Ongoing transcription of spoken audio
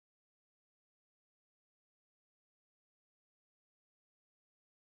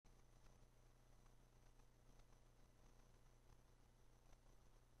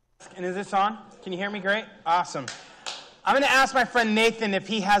And is this on? Can you hear me great? Awesome. I'm going to ask my friend Nathan if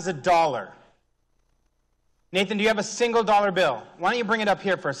he has $1. Nathan, do you have a single dollar bill? Why don't you bring it up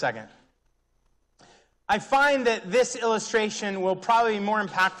here for a second? I find that this illustration will probably be more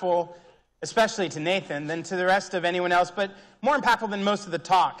impactful, especially to Nathan, than to the rest of anyone else, but more impactful than most of the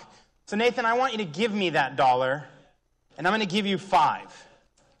talk. So Nathan, I want you to give me that $1, and I'm going to give you 5.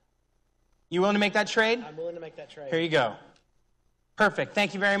 You willing to make that trade? I'm willing to make that trade. Here you go. Perfect.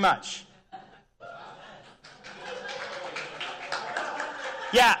 Thank you very much.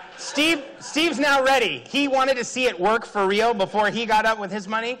 Yeah, Steve's now ready. He wanted to see it work for real before he got up with his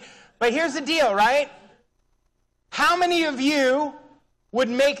money. But here's the deal, right? How many of you would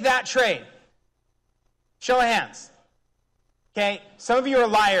make that trade? Show of hands. Okay, some of you are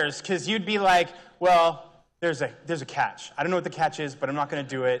liars because you'd be like, well, there's a catch. I don't know what the catch is, but I'm not going to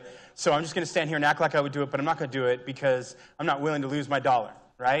do it. So I'm just going to stand here and act like I would do it, but I'm not going to do it because I'm not willing to lose my $1,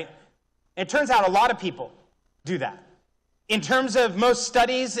 right? And it turns out a lot of people do that. In terms of most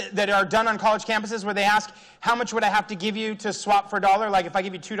studies that are done on college campuses where they ask, how much would I have to give you to swap for $1? Like if I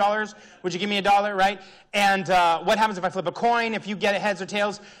give you $2, would you give me $1, right? And what happens if I flip a coin, if you get it heads or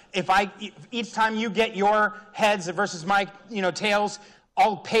tails? If each time you get your heads versus my tails,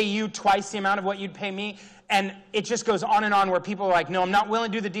 I'll pay you twice the amount of what you'd pay me. And it just goes on and on where people are like, no, I'm not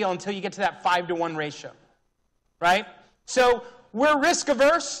willing to do the deal until you get to that 5-to-1 ratio, right? So we're risk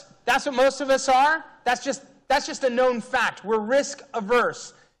averse. That's what most of us are. That's just a known fact. We're risk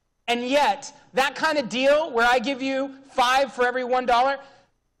averse. And yet, that kind of deal where I give you 5 for every $1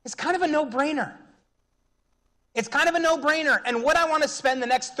 is kind of a no-brainer. It's kind of a no-brainer. And what I want to spend the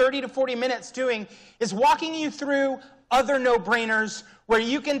next 30 to 40 minutes doing is walking you through other no-brainers where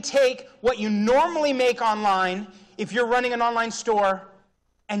you can take what you normally make online if you're running an online store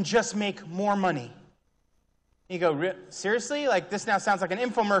and just make more money. You go, seriously? Like this now sounds like an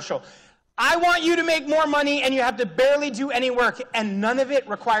infomercial. I want you to make more money, and you have to barely do any work, and none of it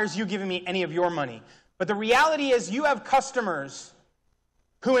requires you giving me any of your money. But the reality is you have customers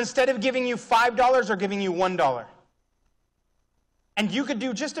who, instead of giving you $5, are giving you $1. And you could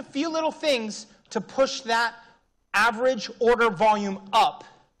do just a few little things to push that average order volume up,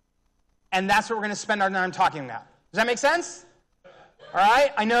 and that's what we're going to spend our time talking about. Does that make sense? All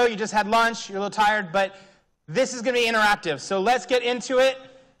right? I know you just had lunch, you're a little tired, but this is going to be interactive, so let's get into it.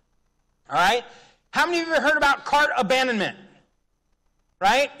 All right? How many of you have heard about cart abandonment?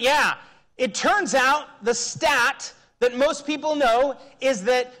 Right? Yeah. It turns out the stat that most people know is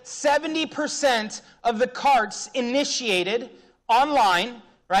that 70% of the carts initiated online,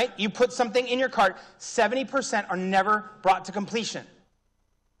 right? You put something in your cart, 70% are never brought to completion.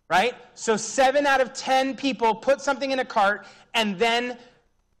 Right? So 7 out of 10 people put something in a cart and then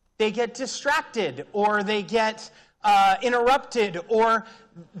they get distracted or they get interrupted, or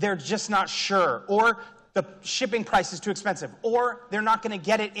they're just not sure, or the shipping price is too expensive, or they're not going to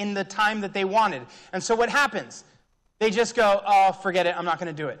get it in the time that they wanted. And so what happens? They just go, oh, forget it, I'm not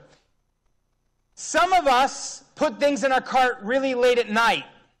going to do it. Some of us put things in our cart really late at night.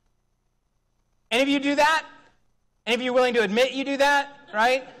 Any of you do that? Any of you willing to admit you do that,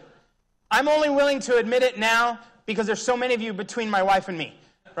 right? I'm only willing to admit it now because there's so many of you between my wife and me.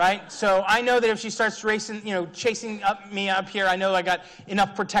 Right? So I know that if she starts racing, chasing me up here, I know I got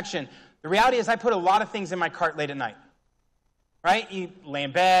enough protection. The reality is I put a lot of things in my cart late at night. Right? You lay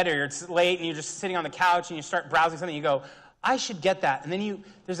in bed or it's late and you're just sitting on the couch and you start browsing something. You go, I should get that. And then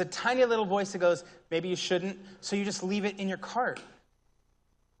there's a tiny little voice that goes, maybe you shouldn't. So you just leave it in your cart.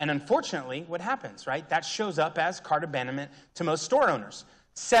 And unfortunately, what happens, right? That shows up as cart abandonment to most store owners.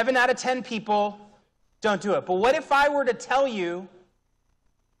 7 out of 10 people don't do it. But what if I were to tell you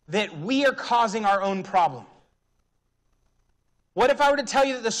that we are causing our own problem? What if I were to tell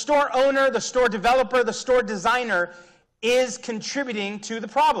you that the store owner, the store developer, the store designer is contributing to the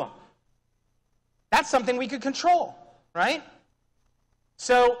problem? That's something we could control, right?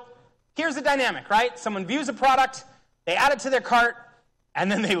 So here's the dynamic, right? Someone views a product, they add it to their cart,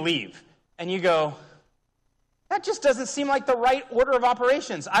 and then they leave. And you go, that just doesn't seem like the right order of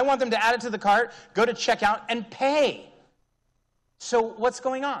operations. I want them to add it to the cart, go to checkout, and pay. So what's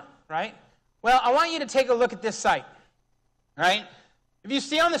going on, right? Well, I want you to take a look at this site, right? If you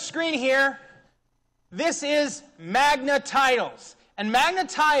see on the screen here, this is Magna Tiles. And Magna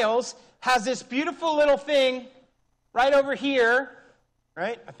Tiles has this beautiful little thing right over here,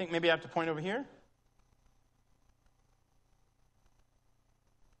 right? I think maybe I have to point over here.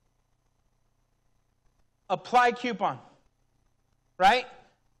 Apply coupon, right?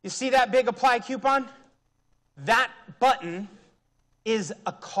 You see that big apply coupon? That button is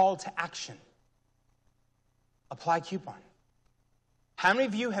a call to action. Apply coupon. How many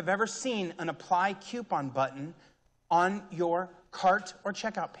of you have ever seen an apply coupon button on your cart or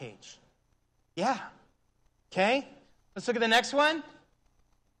checkout page? Yeah. Okay. Let's look at the next one.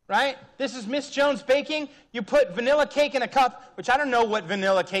 Right? This is Miss Jones Baking. You put vanilla cake in a cup, which I don't know what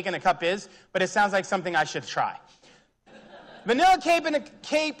vanilla cake in a cup is, but it sounds like something I should try. Vanilla cake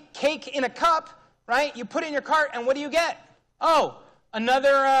in a cup, right? You put it in your cart, and what do you get? Oh,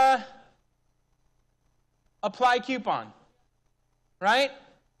 another apply coupon, right?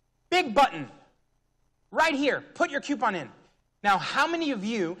 Big button, right here. Put your coupon in. Now, how many of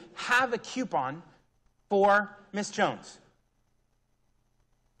you have a coupon for Miss Jones?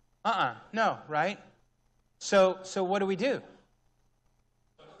 No, right? So what do?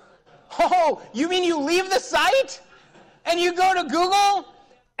 Oh, you mean you leave the site and you go to Google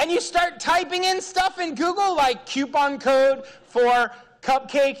and you start typing in stuff in Google like coupon code for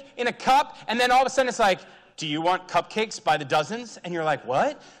cupcake in a cup, and then all of a sudden it's like, do you want cupcakes by the dozens? And you're like,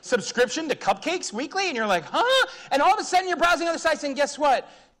 what? Subscription to cupcakes weekly? And you're like, huh? And all of a sudden you're browsing other sites, and guess what?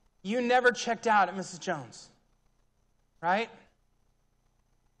 You never checked out at Mrs. Jones, right?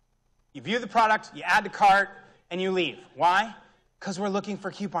 You view the product, you add to cart, and you leave. Why? Because we're looking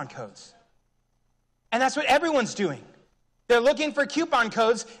for coupon codes. And that's what everyone's doing. They're looking for coupon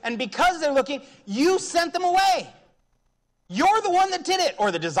codes, and because they're looking, you sent them away. You're the one that did it,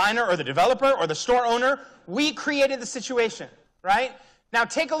 or the designer, or the developer, or the store owner. We created the situation, right? Now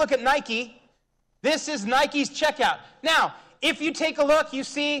take a look at Nike. This is Nike's checkout. Now, if you take a look, you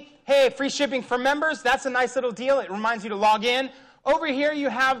see, hey, free shipping for members. That's a nice little deal. It reminds you to log in. Over here, you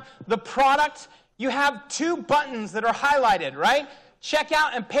have the product. You have two buttons that are highlighted, right?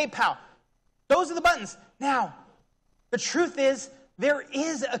 Checkout and PayPal. Those are the buttons. Now, the truth is, there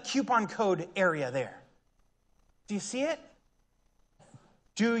is a coupon code area there. Do you see it?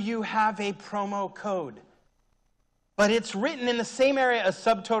 Do you have a promo code? But it's written in the same area as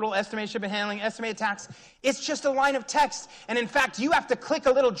subtotal, estimated shipping handling, estimated tax. It's just a line of text. And in fact, you have to click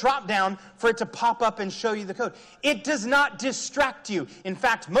a little drop down for it to pop up and show you the code. It does not distract you. In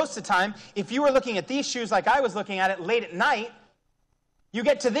fact, most of the time, if you were looking at these shoes like I was looking at it late at night, you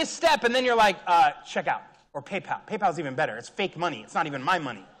get to this step and then you're like, check out, or PayPal. PayPal's even better. It's fake money. It's not even my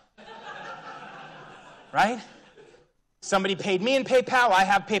money. Right? Somebody paid me in PayPal. I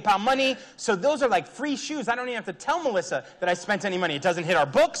have PayPal money. So those are like free shoes. I don't even have to tell Melissa that I spent any money. It doesn't hit our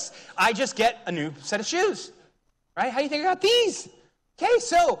books. I just get a new set of shoes. Right? How do you think I got these? Okay,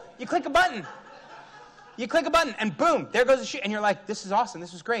 so you click a button. You click a button, and boom, there goes the shoe. And you're like, this is awesome.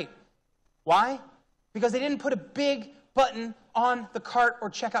 This is great. Why? Because they didn't put a big button on the cart or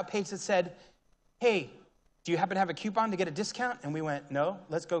checkout page that said, hey, do you happen to have a coupon to get a discount? And we went, no,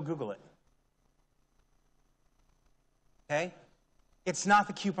 let's go Google it. Okay? It's not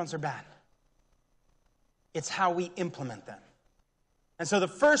the coupons are bad. It's how we implement them. And so the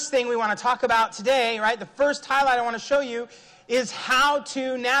first thing we want to talk about today, right, the first highlight I want to show you is how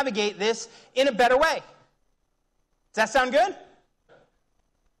to navigate this in a better way. Does that sound good?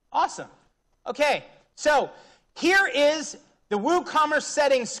 Awesome. Okay, so here is the WooCommerce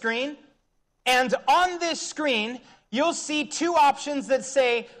settings screen. And on this screen, you'll see two options that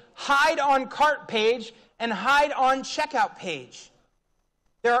say hide on cart page and hide on checkout page.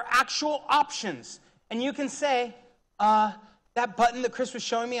 There are actual options. And you can say, that button that Chris was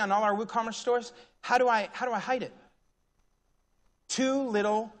showing me on all our WooCommerce stores, how do I hide it? Two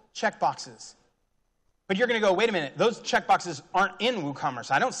little checkboxes. But you're going to go, wait a minute, those checkboxes aren't in WooCommerce.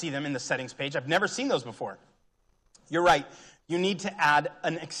 I don't see them in the settings page. I've never seen those before. You're right. You need to add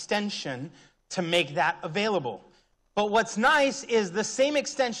an extension to make that available. But what's nice is the same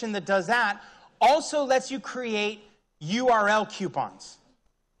extension that does that also lets you create URL coupons.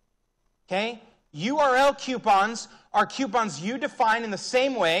 Okay? URL coupons are coupons you define in the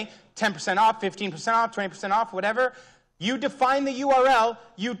same way, 10% off, 15% off, 20% off, whatever. You define the URL,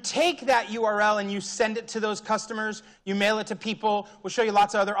 you take that URL and you send it to those customers, you mail it to people. We'll show you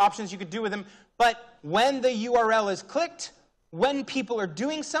lots of other options you could do with them. But when the URL is clicked, when people are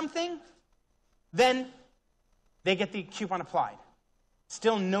doing something, then they get the coupon applied.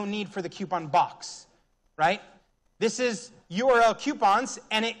 Still no need for the coupon box, right? This is URL coupons,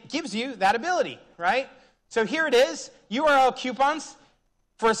 and it gives you that ability, right? So here it is, URL coupons.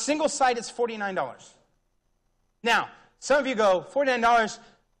 For a single site, it's $49. Now, some of you go, $49,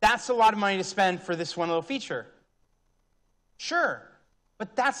 that's a lot of money to spend for this one little feature. Sure,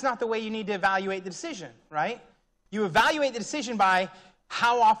 but that's not the way you need to evaluate the decision, right? You evaluate the decision by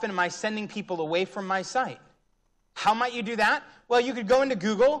how often am I sending people away from my site? How might you do that? Well, you could go into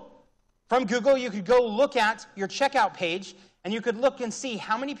Google. From Google, you could go look at your checkout page, and you could look and see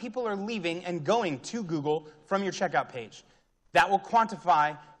how many people are leaving and going to Google from your checkout page. That will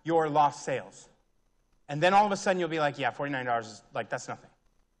quantify your lost sales. And then all of a sudden you'll be like, yeah, $49 is like, that's nothing.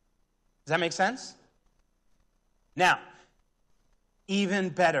 Does that make sense? Now, even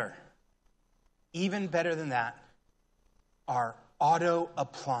better than that are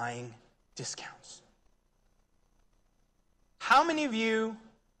auto-applying discounts. How many of you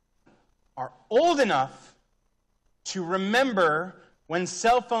are old enough to remember when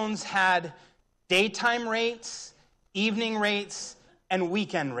cell phones had daytime rates, evening rates, and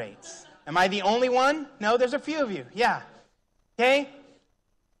weekend rates? Am I the only one? No, there's a few of you. Yeah. Okay?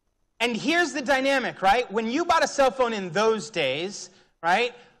 And here's the dynamic, right? When you bought a cell phone in those days,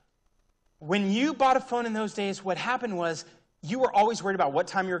 right? When you bought a phone in those days, what happened was you were always worried about what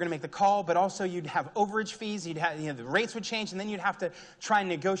time you were going to make the call, but also you'd have overage fees, you'd have, the rates would change, and then you'd have to try and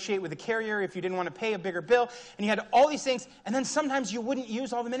negotiate with the carrier if you didn't want to pay a bigger bill, and you had all these things, and then sometimes you wouldn't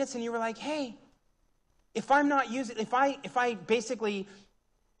use all the minutes, and you were like, hey, if I'm not using, if I basically,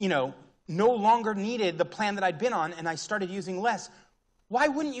 no longer needed the plan that I'd been on, and I started using less, why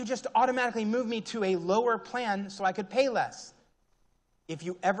wouldn't you just automatically move me to a lower plan so I could pay less? If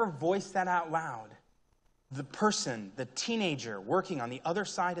you ever voice that out loud, the person, the teenager working on the other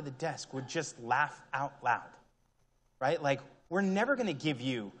side of the desk would just laugh out loud, right? Like, we're never going to give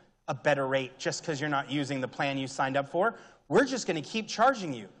you a better rate just because you're not using the plan you signed up for. We're just going to keep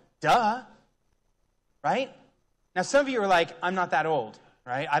charging you. Duh. Right? Now, some of you are like, I'm not that old,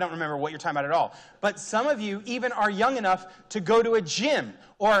 right? I don't remember what you're talking about at all. But some of you even are young enough to go to a gym,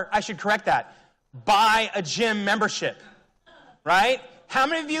 or I should correct that, buy a gym membership, right? How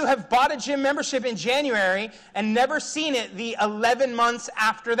many of you have bought a gym membership in January and never seen it the 11 months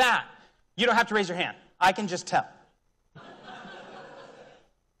after that? You don't have to raise your hand. I can just tell.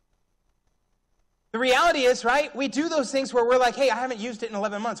 The reality is, right, we do those things where we're like, hey, I haven't used it in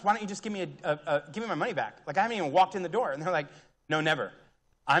 11 months. Why don't you just give me my money back? Like, I haven't even walked in the door. And they're like, no, never.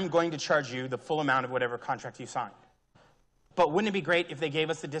 I'm going to charge you the full amount of whatever contract you signed. But wouldn't it be great if they gave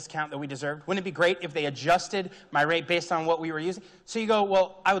us the discount that we deserved? Wouldn't it be great if they adjusted my rate based on what we were using? So you go,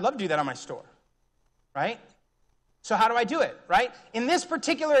 well, I would love to do that on my store, right? So how do I do it, right? In this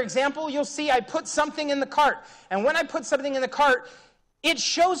particular example, you'll see I put something in the cart. And when I put something in the cart, it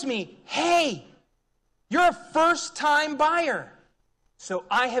shows me, hey, you're a first-time buyer. So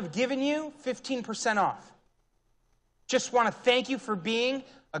I have given you 15% off. Just want to thank you for being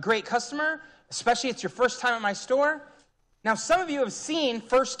a great customer, especially it's your first time at my store. Now, some of you have seen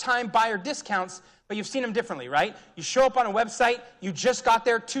first-time buyer discounts, but you've seen them differently, right? You show up on a website, you just got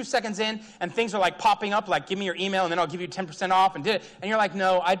there 2 seconds in, and things are like popping up, like, give me your email, and then I'll give you 10% off, and did it. And you're like,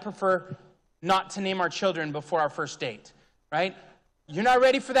 no, I'd prefer not to name our children before our first date, right? You're not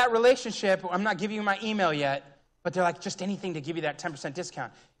ready for that relationship. I'm not giving you my email yet, but they're like, just anything to give you that 10%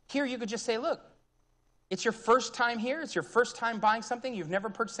 discount. Here, you could just say, look, it's your first time here. It's your first time buying something. You've never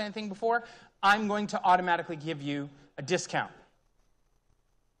purchased anything before. I'm going to automatically give you a discount.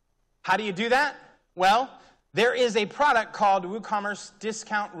 How do you do that? Well, there is a product called WooCommerce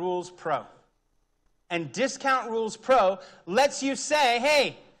Discount Rules Pro. And Discount Rules Pro lets you say,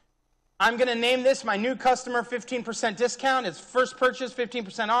 hey, I'm going to name this my new customer 15% discount. It's first purchase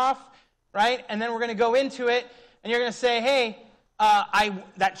 15% off, right? And then we're going to go into it, and you're going to say, hey,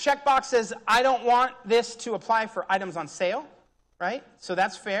 that checkbox says I don't want this to apply for items on sale, right? So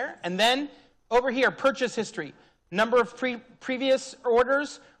that's fair. And then over here, purchase history. Number of previous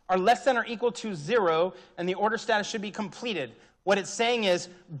orders are less than or equal to 0, and the order status should be completed. What it's saying is,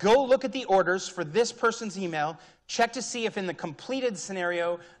 go look at the orders for this person's email, check to see if in the completed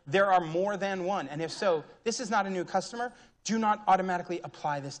scenario there are more than one. And if so, this is not a new customer. Do not automatically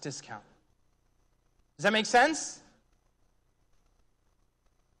apply this discount. Does that make sense?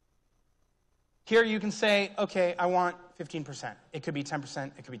 Here you can say, okay, I want 15%. It could be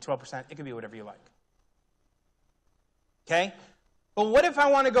 10%, it could be 12%, it could be whatever you like. Okay? But what if I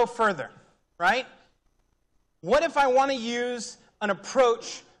want to go further, right? What if I want to use an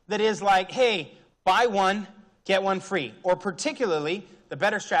approach that is like, hey, buy one, get one free? Or particularly, the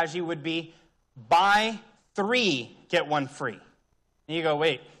better strategy would be buy 3, get one free. And you go,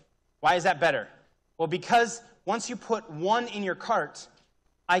 wait, why is that better? Well, because once you put one in your cart,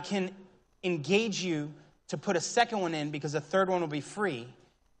 I can engage you to put a second one in because a third one will be free,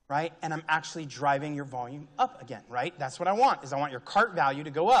 right? And I'm actually driving your volume up again, right? That's what I want, is I want your cart value to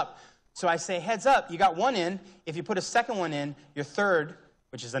go up. So I say, heads up, you got one in. If you put a second one in, your third,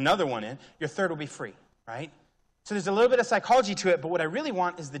 which is another one in, your third will be free, right? So there's a little bit of psychology to it, but what I really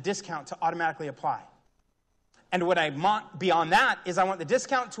want is the discount to automatically apply. And what I want beyond that is I want the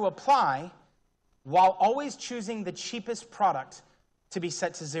discount to apply while always choosing the cheapest product to be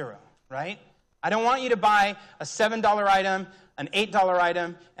set to 0, right? I don't want you to buy a $7 item, an $8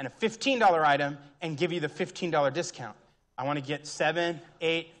 item, and a $15 item and give you the $15 discount. I want to get 7,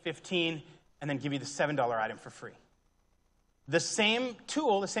 8, 15, and then give you the $7 item for free. The same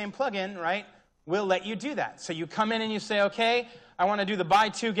tool, the same plugin, right, will let you do that. So you come in and you say, okay, I want to do the buy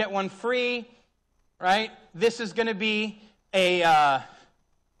 2, get 1 free, right? This is going to be a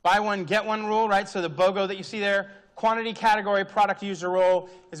buy 1, get 1 rule, right? So the BOGO that you see there, quantity, category, product, user role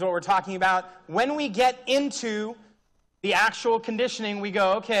is what we're talking about. When we get into the actual conditioning, we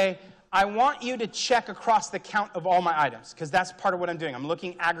go, okay, I want you to check across the count of all my items, because that's part of what I'm doing. I'm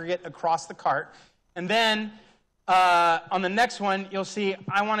looking aggregate across the cart. And then on the next one, you'll see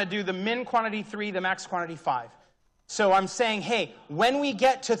I want to do the min quantity 3, the max quantity 5. So I'm saying, hey, when we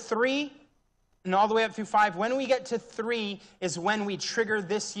get to 3, and all the way up through 5, when we get to 3 is when we trigger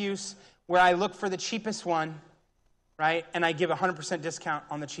this use where I look for the cheapest one, right? And I give 100% discount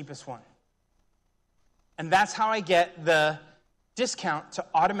on the cheapest one. And that's how I get the discount to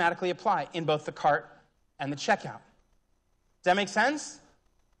automatically apply in both the cart and the checkout. Does that make sense?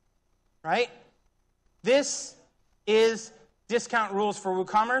 Right? This is discount rules for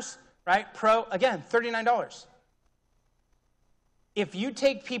WooCommerce, right? Pro, again, $39. If you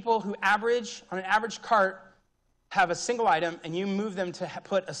take people who average, on an average cart, have a single item, and you move them to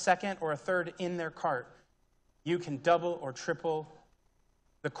put a second or a third in their cart, you can double or triple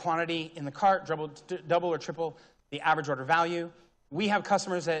the quantity in the cart, double or triple the average order value. We have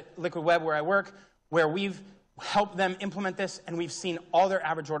customers at Liquid Web where I work where we've helped them implement this, and we've seen all their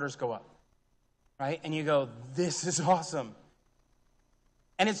average orders go up, right? And you go, this is awesome.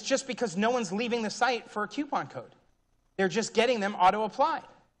 And it's just because no one's leaving the site for a coupon code. They're just getting them auto-applied.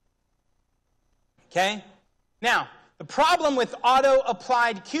 Okay? Now, the problem with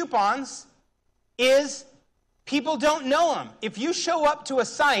auto-applied coupons is people don't know them. If you show up to a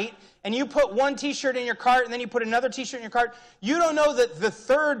site and you put one t-shirt in your cart and then you put another t-shirt in your cart, you don't know that the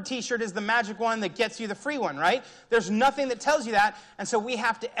third t-shirt is the magic one that gets you the free one, right? There's nothing that tells you that, and so we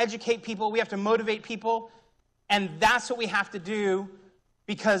have to educate people, we have to motivate people, and that's what we have to do,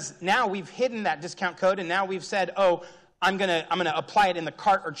 because now we've hidden that discount code, and now we've said, oh, I'm gonna apply it in the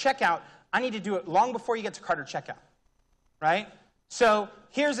cart or checkout. I need to do it long before you get to cart or checkout, right? So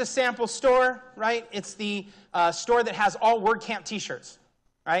here's a sample store, right? It's the store that has all WordCamp t-shirts,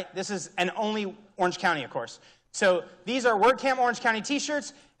 right? This is, and only Orange County, of course. So these are WordCamp Orange County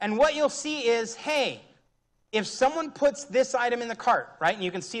t-shirts, and what you'll see is, hey, if someone puts this item in the cart, right, and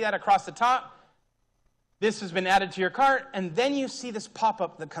you can see that across the top, this has been added to your cart, and then you see this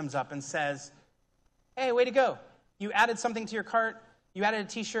pop-up that comes up and says, hey, way to go. You added something to your cart, you added a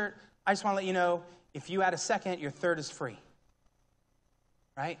t-shirt, I just want to let you know, if you add a second, your third is free.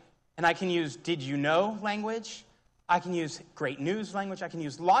 Right? And I can use did you know language, I can use great news language, I can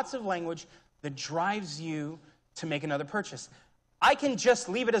use lots of language that drives you to make another purchase. I can just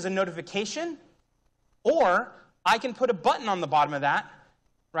leave it as a notification, or I can put a button on the bottom of that,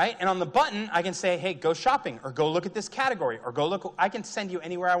 right? And on the button, I can say, hey, go shopping, or go look at this category, or go look, I can send you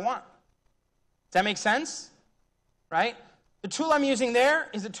anywhere I want. Does that make sense? Right? The tool I'm using there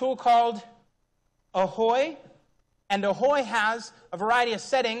is a tool called Ahoy, and Ahoy has a variety of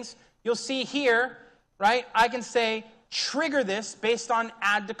settings. You'll see here, right, I can say trigger this based on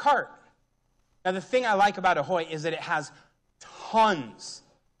add to cart. Now the thing I like about Ahoy is that it has tons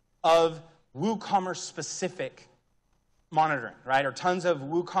of WooCommerce specific monitoring, right, or tons of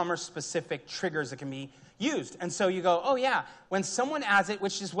WooCommerce specific triggers that can be used. And so you go, oh yeah, when someone adds it,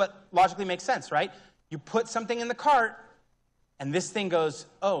 which is what logically makes sense, right? You put something in the cart, and this thing goes,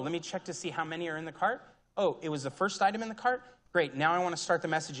 oh, let me check to see how many are in the cart. Oh, it was the first item in the cart? Great, now I want to start the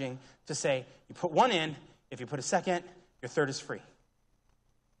messaging to say, you put one in, if you put a second, your third is free,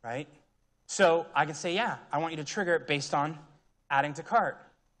 right? So I can say, yeah, I want you to trigger it based on adding to cart.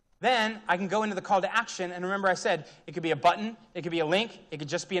 Then I can go into the call to action, and remember I said, it could be a button, it could be a link, it could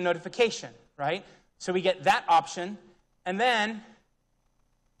just be a notification, right? So we get that option, and then,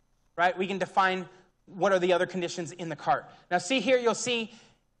 right, we can define what are the other conditions in the cart. Now see here, you'll see,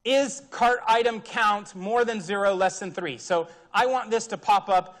 is cart item count more than 0, less than 3? So I want this to pop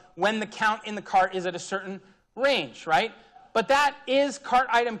up when the count in the cart is at a certain range, right? But that is cart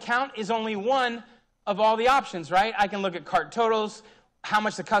item count is only one of all the options, right? I can look at cart totals, how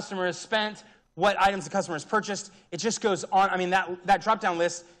much the customer has spent, what items the customer has purchased. It just goes on. I mean, that drop-down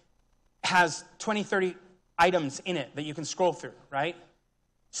list has 20, 30 items in it that you can scroll through, right?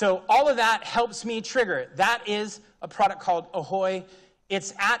 So all of that helps me trigger it. That is a product called Ahoy.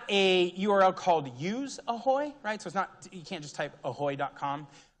 It's at a URL called Use Ahoy, right? So it's not, you can't just type ahoy.com.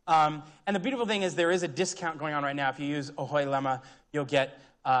 And the beautiful thing is there is a discount going on right now. If you use Ahoy Lema, you'll get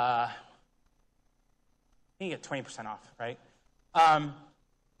You get 20% off, right?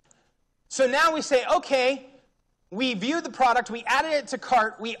 So now we say, okay, we viewed the product, we added it to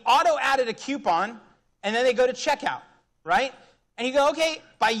cart, we auto-added a coupon, and then they go to checkout, right? And you go, okay,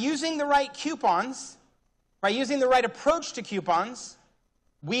 by using the right coupons, by using the right approach to coupons,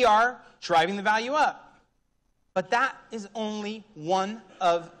 we are driving the value up. But that is only one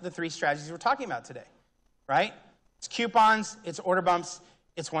of the 3 strategies we're talking about today, right? It's coupons, it's order bumps,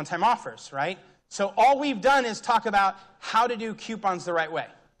 it's one-time offers, right? So all we've done is talk about how to do coupons the right way.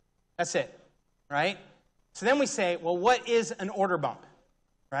 That's it, right? So then we say, well, what is an order bump,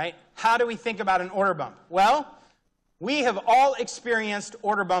 right? How do we think about an order bump? Well, we have all experienced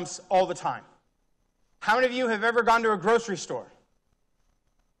order bumps all the time. How many of you have ever gone to a grocery store?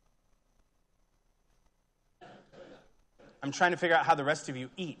 I'm trying to figure out how the rest of you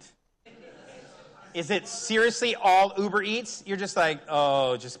eat. Is it seriously all Uber Eats? You're just like,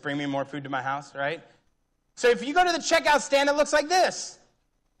 oh, just bring me more food to my house, right? So if you go to the checkout stand, it looks like this,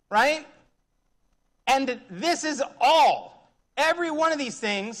 right? And this is all. Every one of these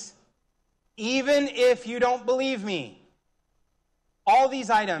things, even if you don't believe me, all these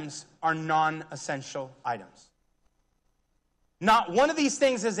items are non-essential items. Not one of these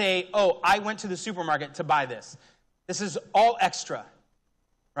things is I went to the supermarket to buy this. This is all extra,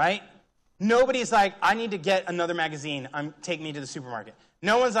 right? Nobody's like, I need to get another magazine. Take me to the supermarket.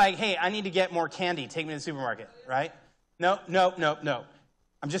 No one's like, hey, I need to get more candy. Take me to the supermarket, right? No.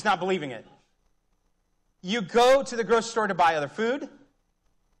 I'm just not believing it. You go to the grocery store to buy other food,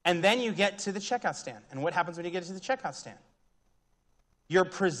 and then you get to the checkout stand. And what happens when you get to the checkout stand? You're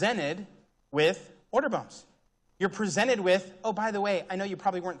presented with order bumps. You're presented with, oh, by the way, I know you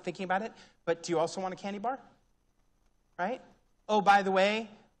probably weren't thinking about it, but do you also want a candy bar? Right? Oh, by the way,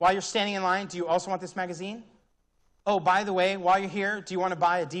 while you're standing in line, do you also want this magazine? Oh, by the way, while you're here, do you want to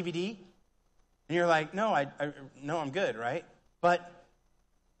buy a DVD? And you're like, no, I'm good, right? But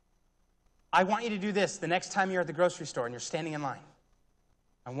I want you to do this the next time you're at the grocery store and you're standing in line.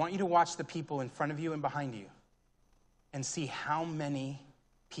 I want you to watch the people in front of you and behind you and see how many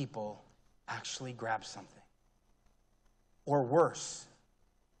people actually grab something. Or worse,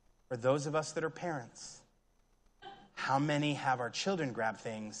 for those of us that are parents, how many have our children grab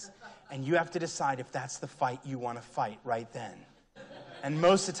things, and you have to decide if that's the fight you want to fight right then. And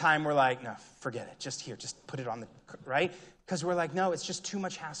most of the time we're like, no, forget it. Just here, just put it on the, right? Because we're like, no, it's just too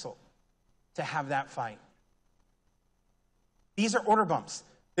much hassle to have that fight. These are order bumps.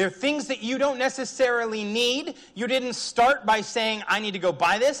 They're things that you don't necessarily need. You didn't start by saying, I need to go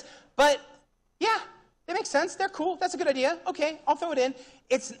buy this. But yeah, they make sense. They're cool. That's a good idea. Okay, I'll throw it in.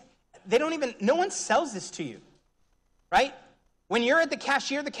 No one sells this to you. Right? When you're at the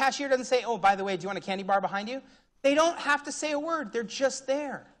cashier doesn't say, oh, by the way, do you want a candy bar behind you? They don't have to say a word. They're just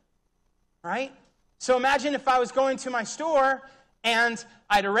there. Right? So imagine if I was going to my store and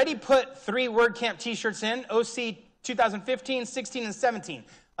I'd already put 3 WordCamp t-shirts in, OC 2015, 16, and 17.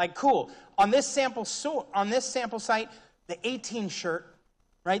 Like, cool. On this sample site, the 18 shirt,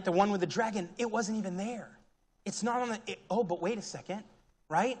 right, the one with the dragon, it wasn't even there. It's not on the, but wait a second,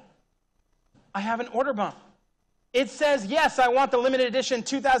 right? I have an order bump. It says, yes, I want the limited edition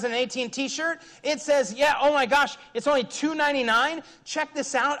 2018 t-shirt. It says, yeah, oh my gosh, it's only $2.99. Check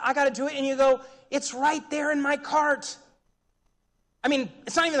this out. I got to do it. And you go, it's right there in my cart. I mean,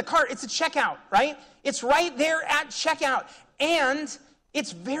 it's not even the cart. It's a checkout, right? It's right there at checkout. And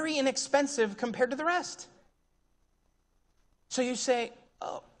it's very inexpensive compared to the rest. So you say,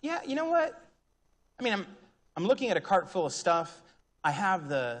 oh, yeah, you know what? I mean, I'm looking at a cart full of stuff. I have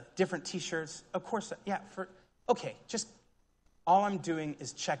the different t-shirts. Of course, yeah, okay, just all I'm doing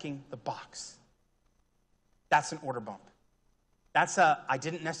is checking the box. That's an order bump. That's I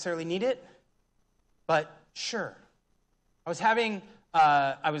didn't necessarily need it, but sure. I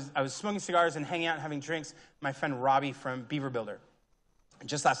was smoking cigars and hanging out and having drinks. My friend Robbie from Beaver Builder,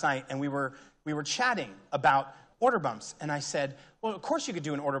 just last night, and we were chatting about order bumps. And I said, well, of course you could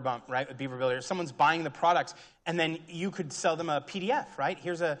do an order bump, right, with Beaver Builder. Someone's buying the product, and then you could sell them a PDF, right?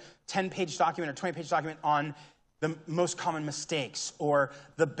 Here's a 10-page document or 20-page document on the most common mistakes or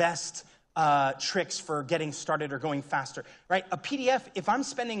the best tricks for getting started or going faster, right? A PDF, if I'm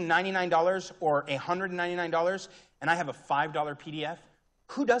spending $99 or $199 and I have a $5 PDF,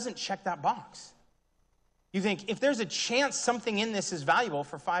 who doesn't check that box? You think, if there's a chance something in this is valuable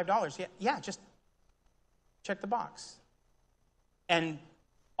for $5, yeah, just check the box. And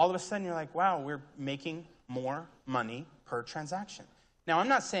all of a sudden you're like, wow, we're making more money per transaction. Now, I'm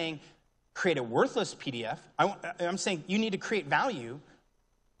not saying create a worthless PDF. I'm saying you need to create value.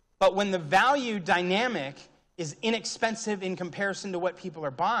 But when the value dynamic is inexpensive in comparison to what people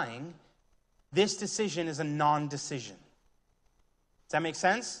are buying, this decision is a non-decision. Does that make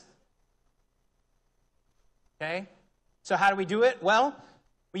sense? Okay. So how do we do it? Well,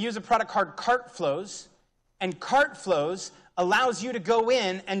 we use a product called Cart Flows, and Cart Flows allows you to go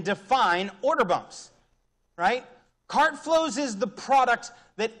in and define order bumps, right? Cart Flows is the product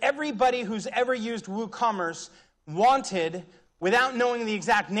that everybody who's ever used WooCommerce wanted without knowing the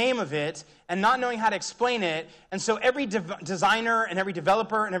exact name of it and not knowing how to explain it. And so every designer and every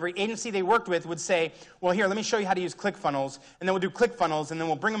developer and every agency they worked with would say, well, here, let me show you how to use ClickFunnels, and then we'll do ClickFunnels, and then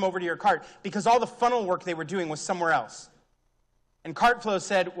we'll bring them over to your cart, because all the funnel work they were doing was somewhere else. And CartFlow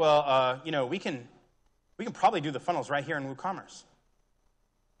said, well, we can probably do the funnels right here in WooCommerce.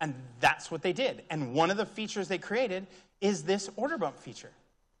 And that's what they did. And one of the features they created is this order bump feature.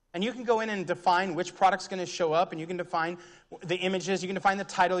 And you can go in and define which product's going to show up, and you can define the images, you can define the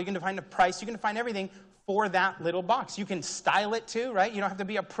title, you can define the price, you can define everything for that little box. You can style it too, right? You don't have to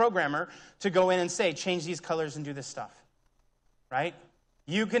be a programmer to go in and say, change these colors and do this stuff, right?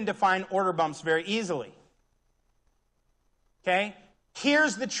 You can define order bumps very easily. Okay?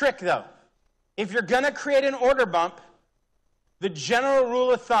 Here's the trick, though. If you're going to create an order bump, the general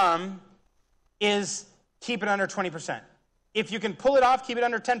rule of thumb is keep it under 20%. If you can pull it off, keep it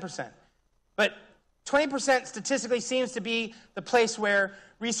under 10%. But 20% statistically seems to be the place where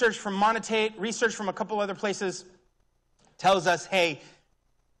research from Monetate, research from a couple other places tells us, hey,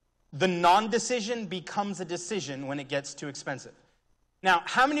 the non-decision becomes a decision when it gets too expensive. Now,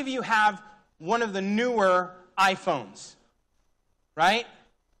 how many of you have one of the newer iPhones? Right?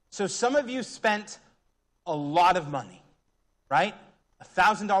 So some of you spent a lot of money, right?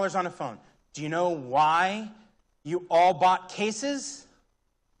 $1,000 on a phone. Do you know why you all bought cases?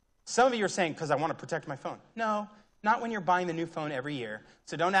 Some of you are saying, because I want to protect my phone. No, not when you're buying the new phone every year.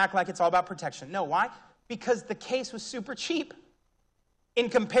 So don't act like it's all about protection. No, why? Because the case was super cheap. In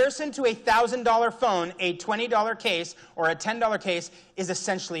comparison to a $1,000 phone, a $20 case or a $10 case is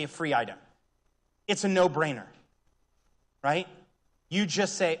essentially a free item. It's a no-brainer, right? You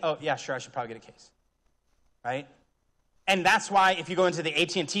just say, oh, yeah, sure, I should probably get a case, right? And that's why if you go into the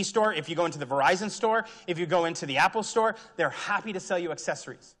AT&T store, if you go into the Verizon store, if you go into the Apple store, they're happy to sell you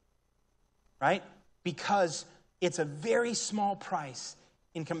accessories, right? Because it's a very small price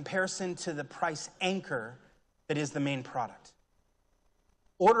in comparison to the price anchor that is the main product.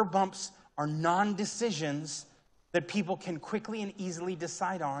 Order bumps are non-decisions that people can quickly and easily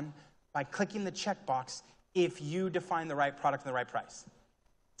decide on by clicking the checkbox if you define the right product and the right price.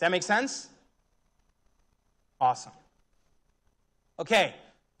 Does that make sense? Awesome. Okay,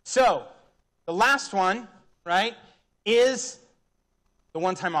 so the last one, right, is the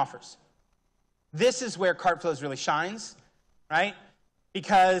one-time offers. This is where CartFlows really shines, right?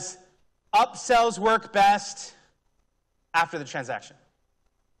 Because upsells work best after the transaction.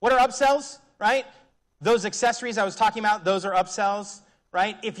 What are upsells, right? Those accessories I was talking about, those are upsells,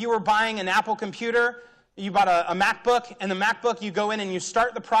 right? If you were buying an Apple computer, you bought a MacBook, and the MacBook, you go in and you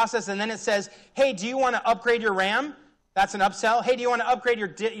start the process, and then it says, hey, do you want to upgrade your RAM? That's an upsell. Hey, do you want to upgrade your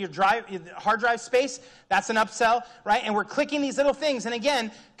hard drive space? That's an upsell, right? And we're clicking these little things. And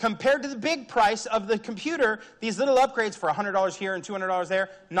again, compared to the big price of the computer, these little upgrades for $100 here and $200 there,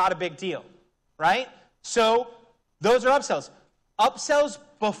 not a big deal, right? So those are upsells. Upsells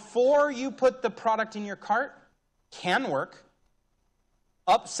before you put the product in your cart can work.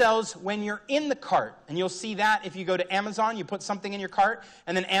 Upsells when you're in the cart, and you'll see that if you go to Amazon, you put something in your cart,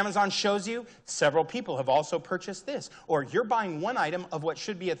 and then Amazon shows you several people have also purchased this. Or you're buying one item of what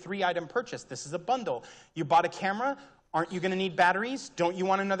should be a 3-item purchase. This is a bundle. You bought a camera. Aren't you going to need batteries? Don't you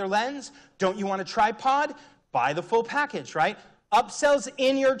want another lens? Don't you want a tripod? Buy the full package, right? Upsells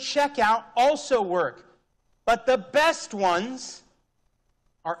in your checkout also work. But the best ones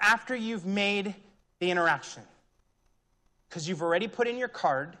are after you've made the interaction. Because you've already put in your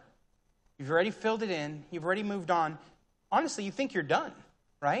card, you've already filled it in, you've already moved on. Honestly, you think you're done,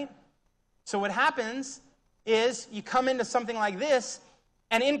 right? So what happens is you come into something like this,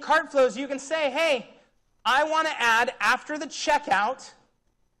 and in CartFlows you can say, hey, I want to add, after the checkout,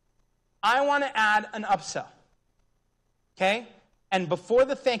 I want to add an upsell. Okay? And before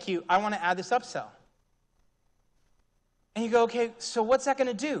the thank you, I want to add this upsell. And you go, okay, so what's that going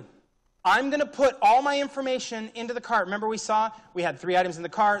to do? I'm going to put all my information into the cart. Remember we saw we had 3 items in the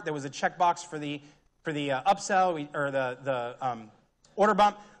cart. There was a checkbox for the upsell or the order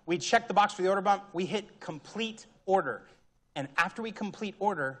bump. We checked the box for the order bump. We hit complete order. And after we complete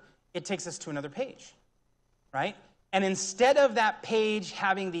order, it takes us to another page, right? And instead of that page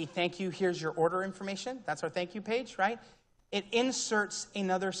having the thank you, here's your order information, that's our thank you page, right? It inserts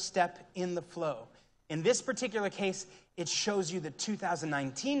another step in the flow. In this particular case, it shows you the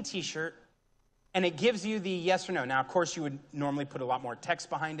 2019 t-shirt and it gives you the yes or no. Now, of course, you would normally put a lot more text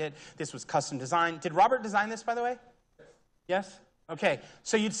behind it. This was custom designed. Did Robert design this, by the way? Yes? Okay.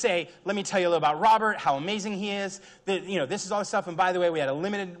 So you'd say, let me tell you a little about Robert, how amazing he is. This is all the stuff. And by the way, we had a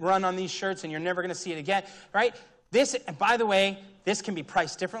limited run on these shirts, and you're never going to see it again, right? And by the way, this can be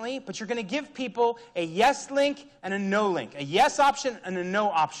priced differently, but you're going to give people a yes link and a no link, a yes option and a no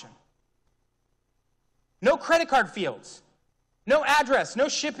option. No credit card fields, no address, no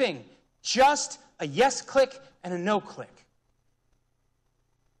shipping, just a yes click and a no click.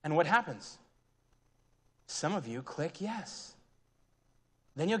 And what happens? Some of you click yes.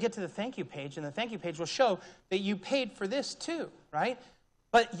 Then you'll get to the thank you page, and the thank you page will show that you paid for this too, right?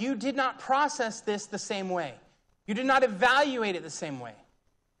 But you did not process this the same way. You did not evaluate it the same way.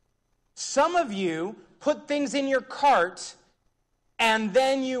 Some of you put things in your cart, and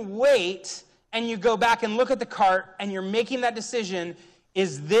then you wait, and you go back and look at the cart, and you're making that decision,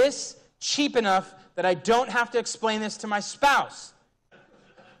 is this cheap enough that I don't have to explain this to my spouse?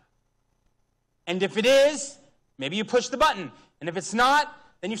 And if it is, maybe you push the button. And if it's not,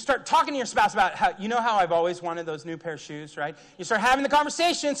 then you start talking to your spouse about how I've always wanted those new pair of shoes, right? You start having the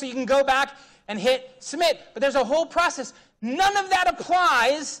conversation so you can go back and hit submit. But there's a whole process. None of that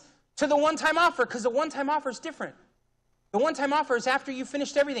applies to the one-time offer, because the one-time offer is different. The one-time offer is after you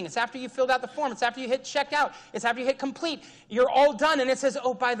finished everything. It's after you filled out the form. It's after you hit checkout. It's after you hit complete. You're all done, and it says,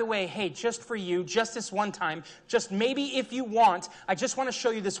 oh, by the way, hey, just for you, just this one time, just maybe if you want, I just want to show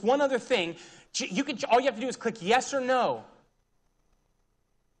you this one other thing. All you have to do is click yes or no.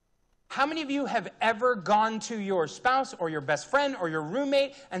 How many of you have ever gone to your spouse or your best friend or your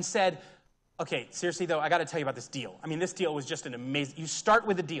roommate and said, okay, seriously though, I got to tell you about this deal. I mean, this deal was just an amazing, you start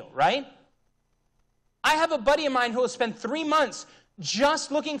with a deal, right? I have a buddy of mine who will spend 3 months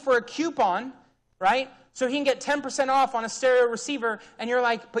just looking for a coupon, right? So he can get 10% off on a stereo receiver, and you're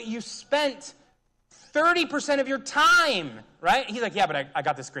like, but you spent 30% of your time, right? He's like, yeah, but I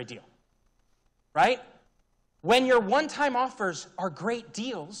got this great deal, right? When your one-time offers are great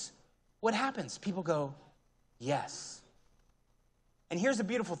deals, what happens? People go, yes. And here's the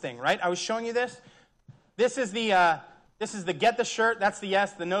beautiful thing, right? I was showing you this. This is the get the shirt. That's the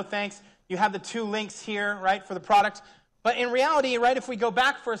yes, the no thanks. You have the 2 links here, right, for the product. But in reality, right, if we go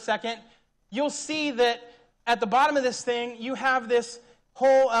back for a second, you'll see that at the bottom of this thing, you have this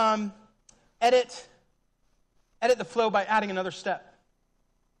whole edit the flow by adding another step.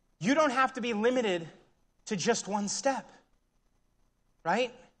 You don't have to be limited to just one step,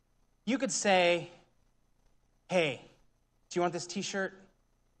 right? You could say, hey, do you want this t-shirt?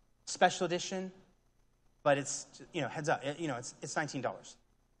 Special edition, but it's, heads up, it's $19,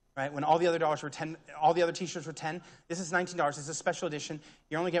 right? When all the other dollars were 10, all the other t-shirts were 10, this is $19, it's a special edition.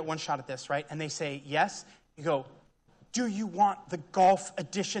 You only get one shot at this, right? And they say yes. You go, do you want the golf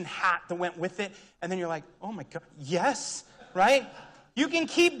edition hat that went with it? And then you're like, oh my God, yes, right? You can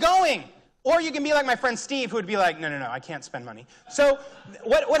keep going. Or you can be like my friend Steve, who would be like, no, I can't spend money. So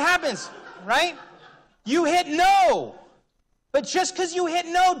what happens, right? You hit no. But just because you hit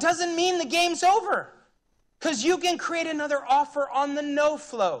no doesn't mean the game's over. Because you can create another offer on the no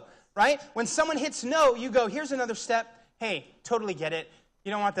flow, right? When someone hits no, you go, here's another step. Hey, totally get it.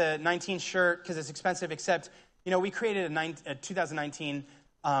 You don't want the 19 shirt because it's expensive, except, we created a 2019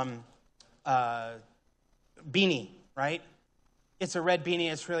 beanie, right? It's a red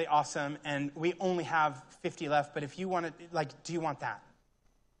beanie. It's really awesome. And we only have 50 left. But if you want it, do you want that?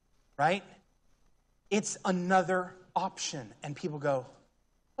 Right? It's another option. And people go,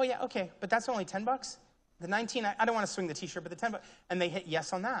 oh, yeah, okay. But that's only $10. The 19, I don't want to swing the t-shirt, but the $10. And they hit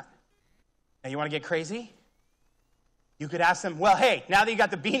yes on that. Now, you want to get crazy? You could ask them, well, hey, now that you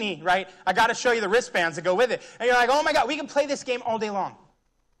got the beanie, right, I got to show you the wristbands that go with it. And you're like, oh, my God, we can play this game all day long.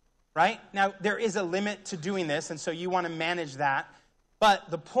 Right? Now, there is a limit to doing this, and so you want to manage that.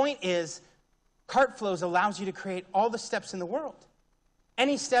 But the point is, cart flows allows you to create all the steps in the world.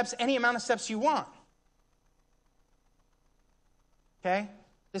 Any steps, any amount of steps you want. Okay?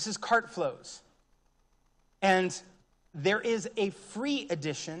 This is cart flows. And there is a free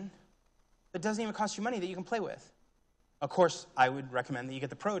edition that doesn't even cost you money that you can play with. Of course, I would recommend that you get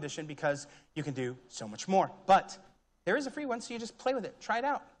the Pro edition because you can do so much more. But there is a free one, so you just play with it. Try it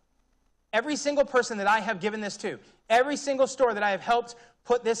out. Every single person that I have given this to, every single store that I have helped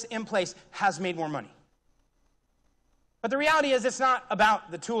put this in place has made more money. But the reality is it's not about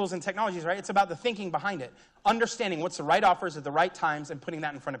the tools and technologies, right? It's about the thinking behind it. Understanding what's the right offers at the right times and putting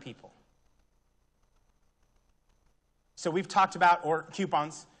that in front of people. So we've talked about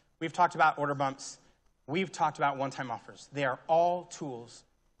coupons. We've talked about order bumps. We've talked about one-time offers. They are all tools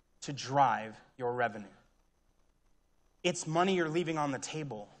to drive your revenue. It's money you're leaving on the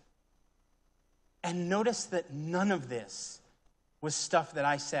table. And notice that none of this was stuff that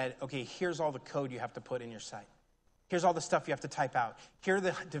I said, okay, here's all the code you have to put in your site. Here's all the stuff you have to type out. Here are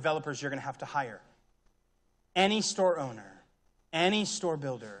the developers you're going to have to hire. Any store owner, any store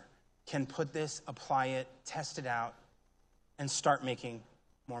builder can put this, apply it, test it out, and start making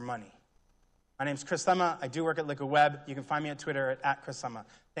more money. My name's Chris Lema. I do work at Liquid Web. You can find me on Twitter at Chris Lema.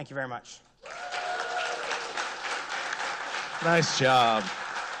 Thank you very much. Nice job.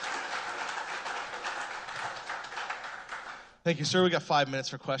 Thank you, sir. We got 5 minutes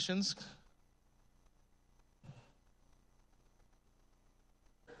for questions.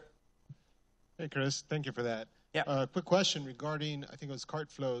 Hey, Chris. Thank you for that. Yeah. Quick question regarding, I think it was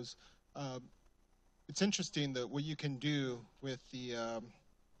cart flows. It's interesting that what you can do with the,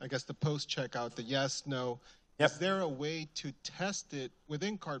 I guess, the post-checkout, the yes, no. Yep. Is there a way to test it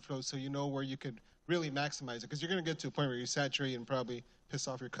within cart flows so you know where you could really maximize it? Because you're going to get to a point where you saturate and probably piss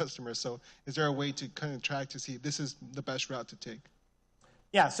off your customers. So is there a way to kind of track to see this is the best route to take?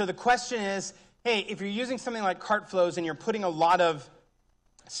 Yeah, so the question is, hey, if you're using something like cart flows and you're putting a lot of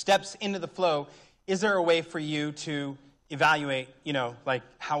steps into the flow, is there a way for you to evaluate, like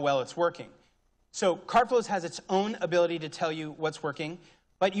how well it's working? So cart flows has its own ability to tell you what's working,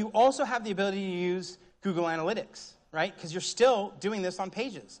 but you also have the ability to use Google Analytics, right? Because you're still doing this on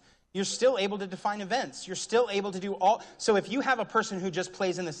pages. You're still able to define events. You're still able to do all. So if you have a person who just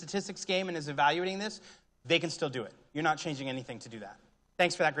plays in the statistics game and is evaluating this, they can still do it. You're not changing anything to do that.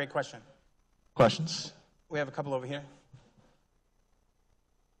 Thanks for that great question. Questions? We have a couple over here.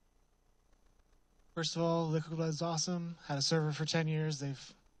 First of all, Liquid Web is awesome. Had a server for 10 years. They've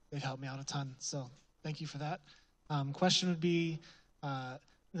helped me out a ton, so thank you for that. Question would be,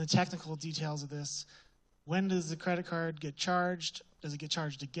 the technical details of this, when does the credit card get charged? Does it get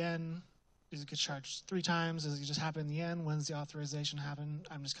charged again? Does it get charged 3 times? Does it just happen in the end? When's the authorization happen?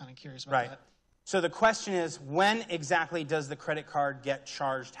 I'm just kind of curious about that. So the question is, when exactly does the credit card get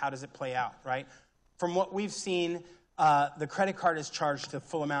charged? How does it play out, right? From what we've seen, the credit card is charged the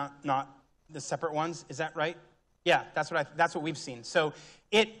full amount, not the separate ones. Is that right? Yeah, that's what we've seen. So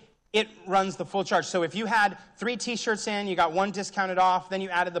it runs the full charge. So if you had 3 T-shirts in, you got 1 discounted off, then you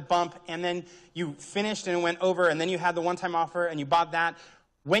added the bump, and then you finished and it went over, and then you had the one-time offer and you bought that.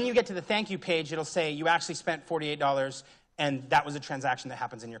 When you get to the thank you page, it'll say you actually spent $48, and that was a transaction that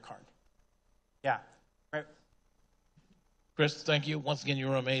happens in your card. Yeah. Right. Chris, thank you. Once again, you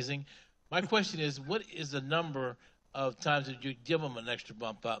were amazing. My question is, what is the number of times that you give them an extra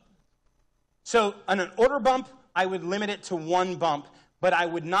bump up? So on an order bump, I would limit it to 1 bump, but I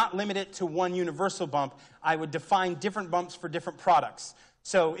would not limit it to 1 universal bump. I would define different bumps for different products.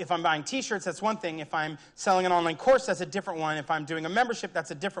 So if I'm buying T-shirts, that's one thing. If I'm selling an online course, that's a different one. If I'm doing a membership,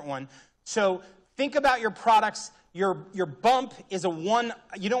 that's a different one. So think about your products. Your bump is a 1.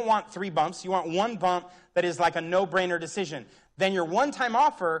 You don't want 3 bumps. You want 1 bump that is like a no-brainer decision. Then your one-time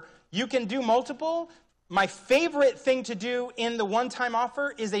offer, you can do multiple. My favorite thing to do in the one-time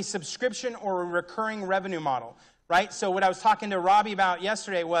offer is a subscription or a recurring revenue model, right? So what I was talking to Robbie about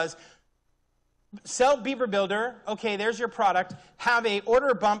yesterday was sell Beaver Builder. Okay, there's your product. Have a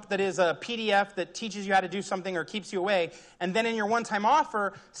order bump that is a PDF that teaches you how to do something or keeps you away. And then in your one-time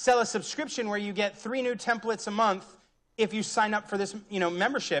offer, sell a subscription where you get 3 new templates a month if you sign up for this,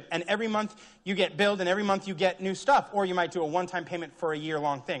 membership. And every month you get billed, and every month you get new stuff. Or you might do a one-time payment for a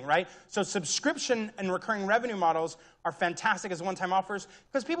year-long thing, right? So subscription and recurring revenue models are fantastic as one-time offers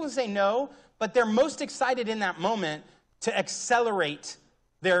because people can say no, but they're most excited in that moment to accelerate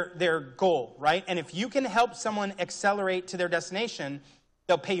their goal, right? And if you can help someone accelerate to their destination,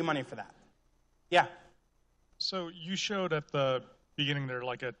 they'll pay you money for that. Yeah. So you showed at the beginning there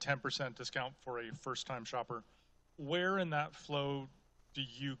like a 10% discount for a first-time shopper. Where in that flow do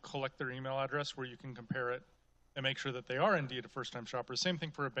you collect their email address where you can compare it and make sure that they are indeed a first-time shopper? Same thing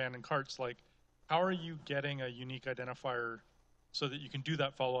for abandoned carts. Like, how are you getting a unique identifier so that you can do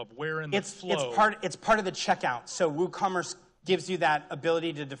that follow-up? Where in the flow? It's part of the checkout. So WooCommerce gives you that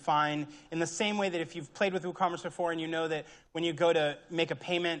ability to define in the same way that if you've played with WooCommerce before and you know that when you go to make a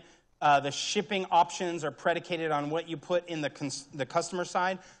payment, the shipping options are predicated on what you put in the customer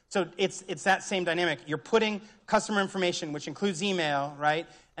side. So it's that same dynamic. You're putting customer information, which includes email, right?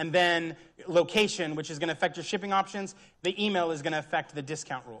 And then location, which is going to affect your shipping options. The email is going to affect the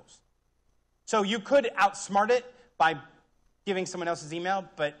discount rules. So you could outsmart it by giving someone else's email,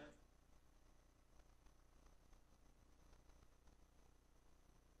 but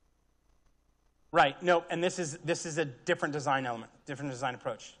right, no, and this is a different design element, different design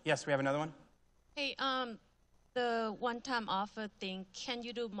approach. Yes, we have another one. Hey, the one-time offer thing, can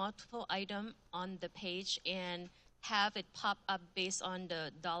you do multiple items on the page? And have it pop up based on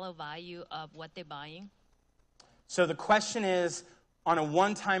the dollar value of what they're buying? So the question is, on a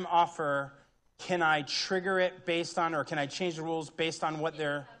one-time offer, can I trigger it based on, or can I change the rules based on what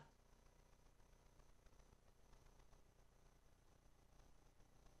they're...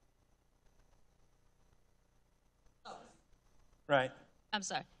 Right. I'm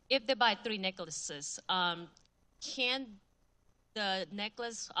sorry. If they buy 3 necklaces, can the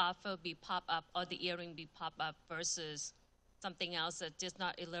necklace offer be pop up or the earring be pop up versus something else that is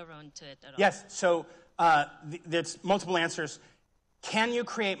not irrelevant to it at all? Yes. So there's multiple answers. Can you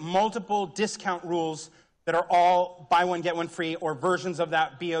create multiple discount rules that are all buy one, get one free, or versions of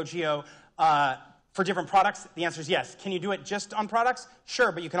that BOGO for different products? The answer is yes. Can you do it just on products?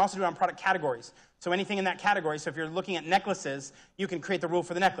 Sure, but you can also do it on product categories. So anything in that category. So if you're looking at necklaces, you can create the rule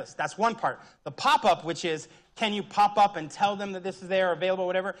for the necklace. That's one part. The pop-up, which is, can you pop up and tell them that this is there, available,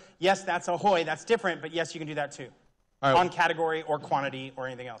 whatever? Yes, that's ahoy. That's different, but yes, you can do that too. All right. On category or quantity or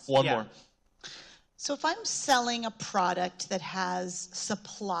anything else. One more. So if I'm selling a product that has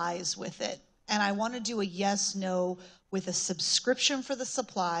supplies with it, and I want to do a yes/no with a subscription for the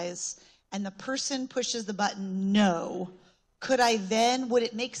supplies, and the person pushes the button no, could I then, would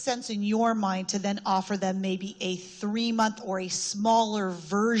it make sense in your mind to then offer them maybe a 3-month or a smaller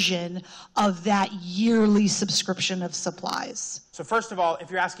version of that yearly subscription of supplies? So first of all,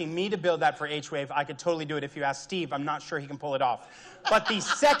 if you're asking me to build that for H-Wave, I could totally do it. If you ask Steve, I'm not sure he can pull it off. But the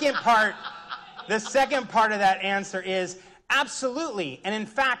second part of that answer is absolutely. And in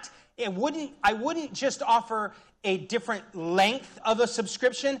fact, I wouldn't just offer a different length of a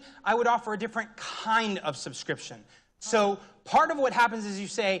subscription. I would offer a different kind of subscription. So part of what happens is you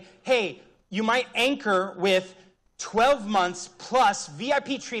say, hey, you might anchor with 12 months plus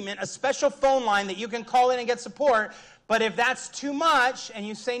VIP treatment, a special phone line that you can call in and get support. But if that's too much and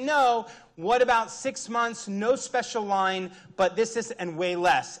you say no, what about 6 months, no special line, but this and way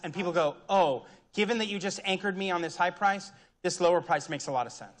less? And people go, oh, given that you just anchored me on this high price, this lower price makes a lot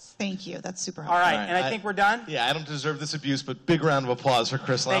of sense. Thank you. That's super helpful. All right, and I think we're done? Yeah, I don't deserve this abuse, but big round of applause for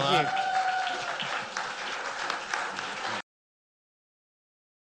Chris Lema. Thank you.